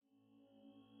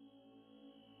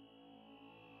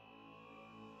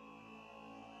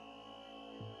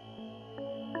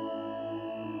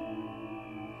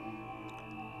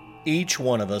Each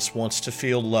one of us wants to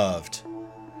feel loved.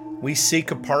 We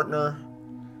seek a partner.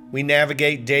 We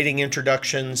navigate dating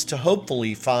introductions to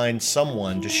hopefully find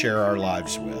someone to share our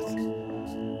lives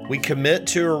with. We commit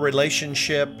to a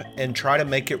relationship and try to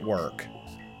make it work.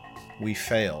 We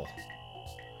fail.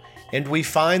 And we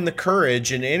find the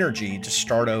courage and energy to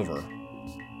start over.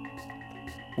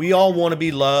 We all want to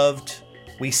be loved.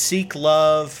 We seek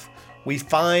love. We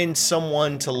find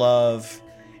someone to love.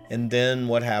 And then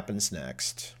what happens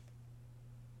next?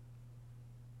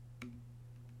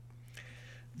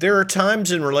 There are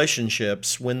times in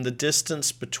relationships when the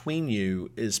distance between you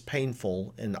is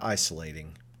painful and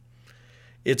isolating.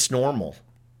 It's normal.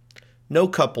 No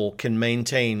couple can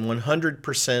maintain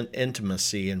 100%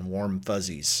 intimacy and warm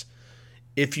fuzzies.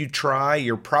 If you try,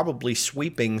 you're probably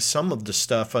sweeping some of the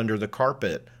stuff under the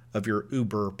carpet of your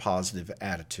uber positive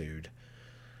attitude.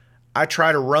 I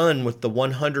try to run with the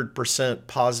 100%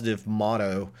 positive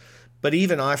motto, but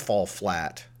even I fall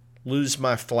flat, lose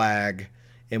my flag,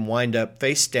 and wind up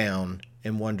face down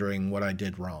and wondering what I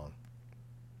did wrong.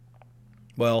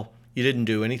 Well, you didn't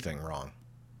do anything wrong.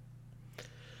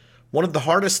 One of the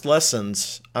hardest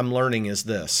lessons I'm learning is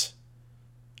this.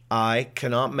 I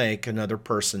cannot make another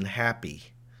person happy.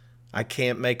 I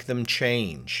can't make them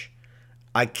change.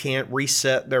 I can't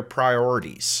reset their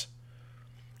priorities.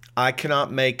 I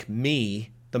cannot make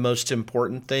me the most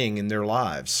important thing in their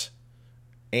lives.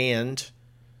 And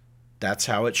that's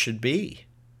how it should be.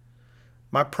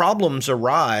 My problems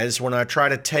arise when I try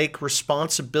to take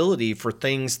responsibility for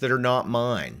things that are not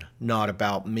mine, not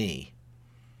about me.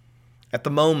 At the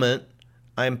moment,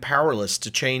 I am powerless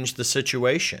to change the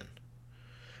situation.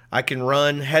 I can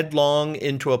run headlong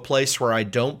into a place where I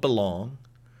don't belong.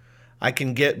 I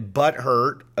can get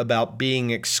butthurt about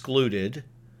being excluded.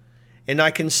 And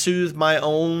I can soothe my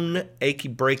own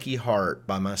achy-breaky heart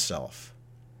by myself.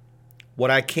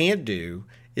 What I can't do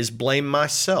is blame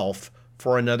myself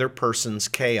for another person's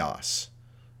chaos.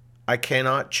 I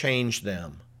cannot change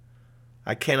them.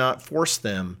 I cannot force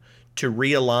them to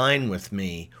realign with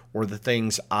me or the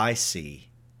things I see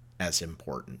as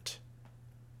important.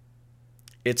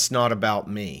 It's not about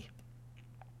me.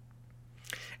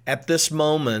 At this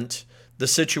moment, the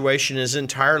situation is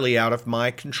entirely out of my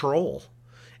control.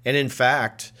 And in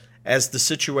fact, as the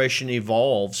situation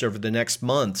evolves over the next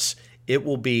months, it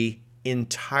will be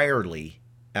entirely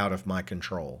out of my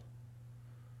control.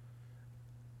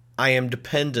 I am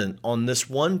dependent on this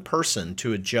one person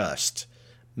to adjust,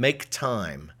 make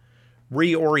time,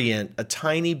 reorient a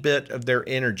tiny bit of their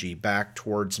energy back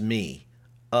towards me,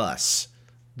 us,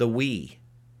 the we.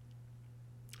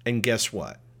 And guess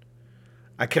what?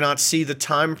 I cannot see the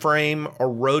time frame or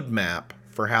roadmap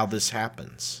for how this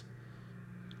happens.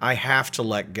 I have to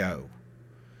let go.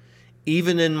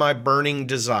 Even in my burning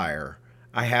desire,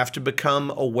 I have to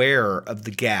become aware of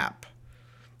the gap,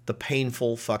 the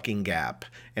painful fucking gap,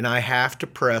 and I have to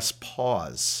press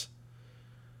pause.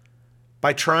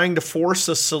 By trying to force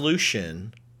a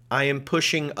solution, I am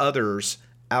pushing others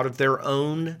out of their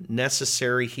own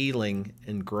necessary healing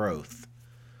and growth.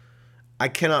 I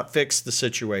cannot fix the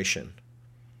situation,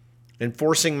 and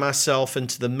forcing myself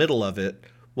into the middle of it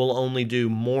will only do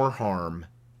more harm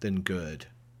than good.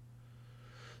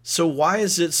 So why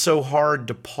is it so hard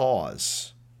to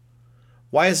pause?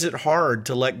 Why is it hard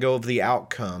to let go of the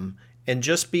outcome and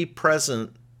just be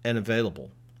present and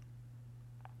available?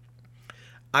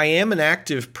 I am an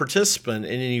active participant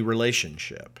in any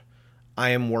relationship.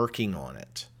 I am working on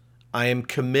it. I am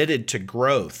committed to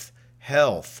growth,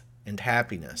 health, and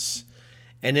happiness.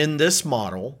 And in this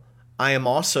model, I am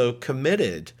also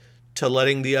committed to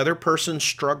letting the other person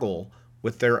struggle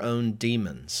with their own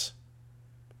demons.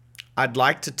 I'd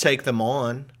like to take them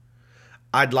on.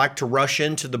 I'd like to rush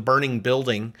into the burning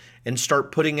building and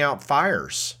start putting out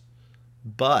fires.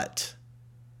 But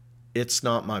it's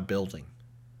not my building.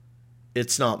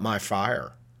 It's not my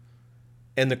fire.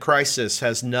 And the crisis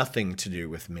has nothing to do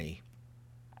with me.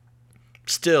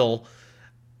 Still,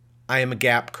 I am a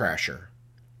gap crasher.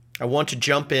 I want to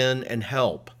jump in and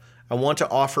help. I want to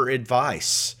offer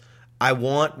advice. I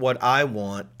want what I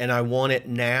want, and I want it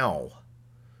now.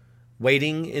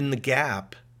 Waiting in the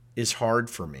gap is hard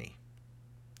for me.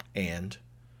 And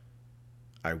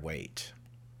I wait.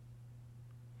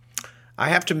 I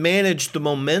have to manage the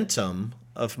momentum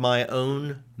of my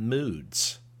own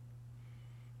moods.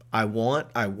 I want,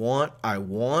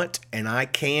 and I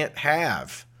can't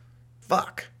have.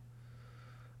 Fuck.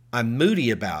 I'm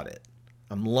moody about it.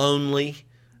 I'm lonely.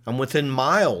 I'm within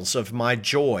miles of my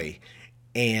joy.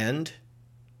 And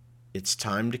it's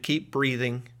time to keep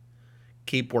breathing,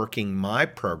 keep working my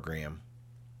program,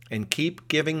 and keep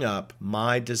giving up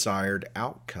my desired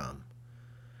outcome.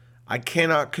 I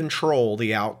cannot control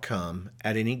the outcome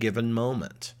at any given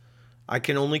moment. I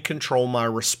can only control my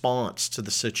response to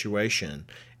the situation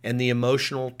and the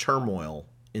emotional turmoil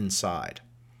inside.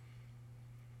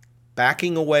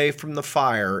 Backing away from the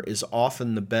fire is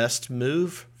often the best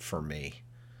move for me.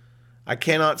 I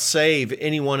cannot save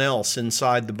anyone else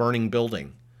inside the burning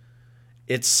building.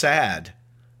 It's sad,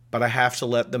 but I have to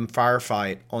let them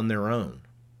firefight on their own.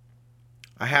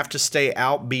 I have to stay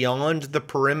out beyond the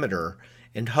perimeter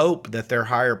and hope that their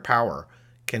higher power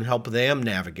can help them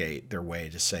navigate their way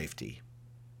to safety.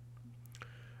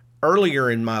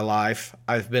 Earlier in my life,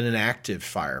 I've been an active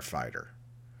firefighter.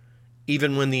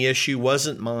 Even when the issue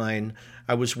wasn't mine,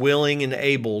 I was willing and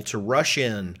able to rush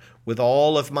in with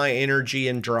all of my energy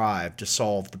and drive to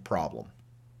solve the problem.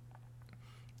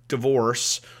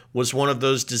 Divorce was one of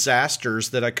those disasters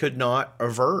that I could not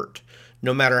avert,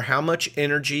 no matter how much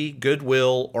energy,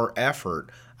 goodwill, or effort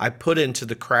I put into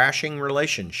the crashing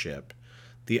relationship.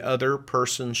 The other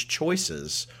person's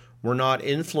choices were not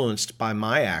influenced by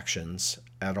my actions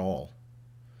at all.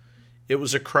 It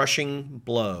was a crushing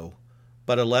blow,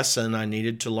 but a lesson I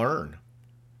needed to learn.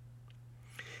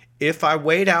 If I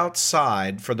wait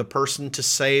outside for the person to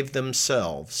save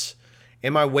themselves,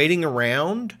 am I waiting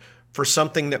around for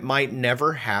something that might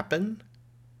never happen?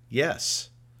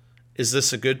 Yes. Is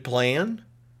this a good plan?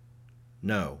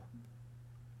 No.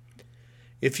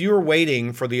 If you are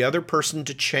waiting for the other person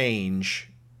to change,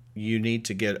 you need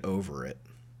to get over it.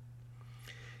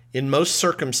 In most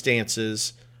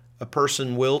circumstances, a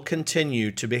person will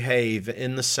continue to behave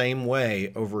in the same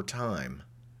way over time.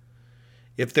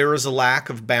 If there is a lack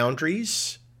of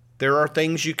boundaries, there are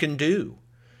things you can do.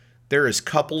 There is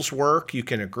couples work you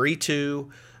can agree to,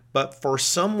 but for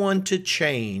someone to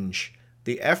change,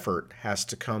 the effort has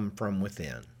to come from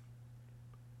within.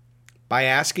 By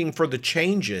asking for the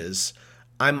changes,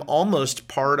 I'm almost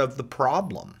part of the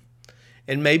problem.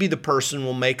 And maybe the person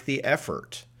will make the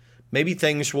effort. Maybe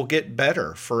things will get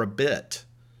better for a bit.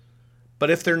 But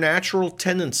if their natural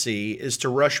tendency is to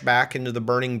rush back into the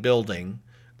burning building,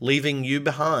 leaving you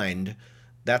behind,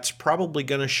 that's probably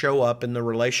going to show up in the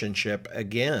relationship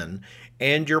again,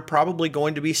 and you're probably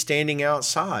going to be standing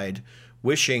outside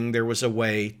wishing there was a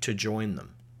way to join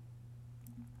them.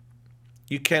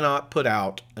 You cannot put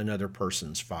out another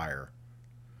person's fire.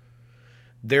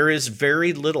 There is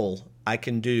very little I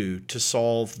can do to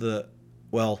solve there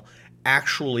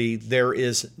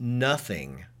is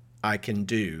nothing I can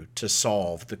do to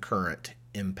solve the current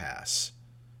impasse.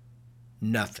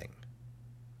 Nothing.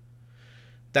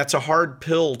 That's a hard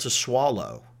pill to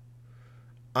swallow.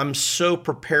 I'm so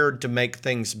prepared to make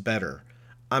things better.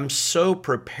 I'm so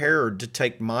prepared to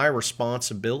take my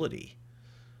responsibility.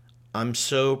 I'm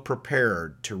so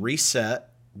prepared to reset,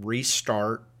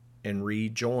 restart, and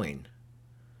rejoin.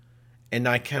 And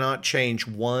I cannot change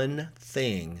one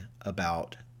thing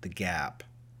about the gap.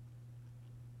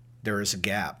 There is a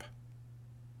gap.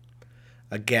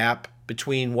 A gap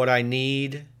between what I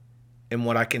need and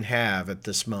what I can have at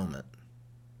this moment.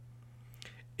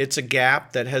 It's a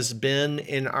gap that has been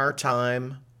in our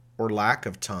time, or lack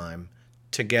of time,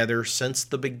 together since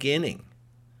the beginning.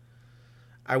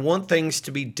 I want things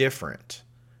to be different,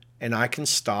 and I can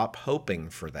stop hoping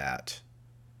for that.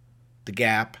 The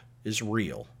gap is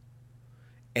real,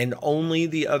 and only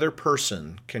the other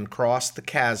person can cross the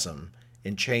chasm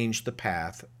and change the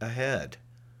path ahead.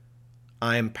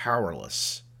 I am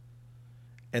powerless,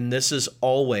 and this is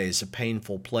always a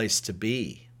painful place to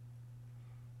be.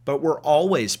 But we're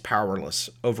always powerless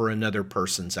over another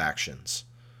person's actions.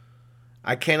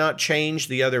 I cannot change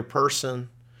the other person.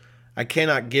 I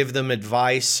cannot give them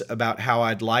advice about how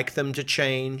I'd like them to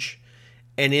change.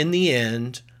 And in the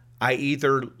end, I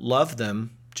either love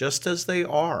them just as they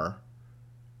are,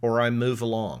 or I move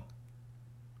along.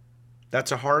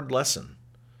 That's a hard lesson,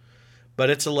 but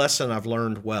it's a lesson I've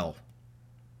learned well.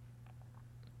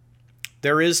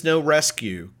 There is no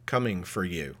rescue coming for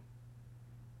you.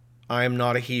 I am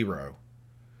not a hero.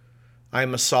 I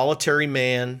am a solitary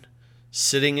man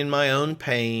sitting in my own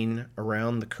pain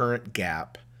around the current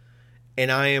gap, and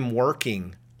I am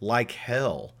working like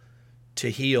hell to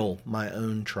heal my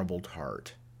own troubled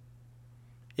heart.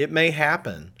 It may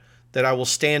happen that I will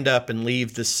stand up and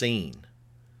leave the scene.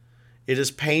 It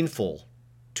is painful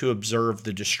to observe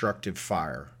the destructive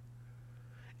fire,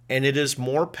 and it is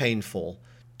more painful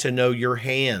to know your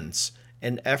hands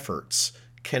and efforts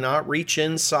cannot reach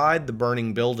inside the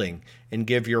burning building and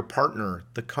give your partner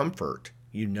the comfort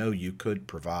you know you could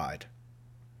provide.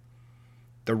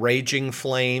 The raging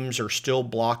flames are still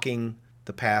blocking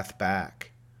the path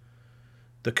back.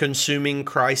 The consuming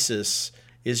crisis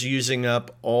is using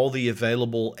up all the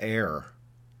available air.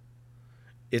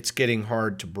 It's getting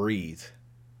hard to breathe,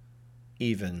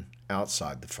 even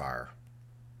outside the fire.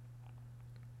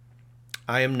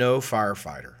 I am no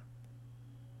firefighter.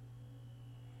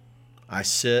 I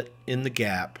sit in the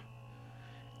gap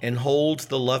and hold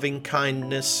the loving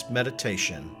kindness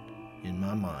meditation in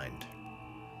my mind.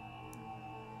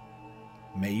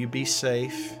 May you be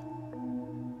safe.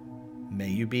 May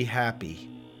you be happy.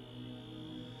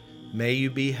 May you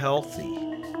be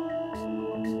healthy.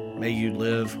 May you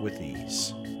live with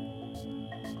ease.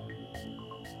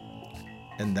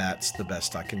 And that's the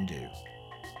best I can do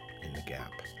in the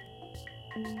gap.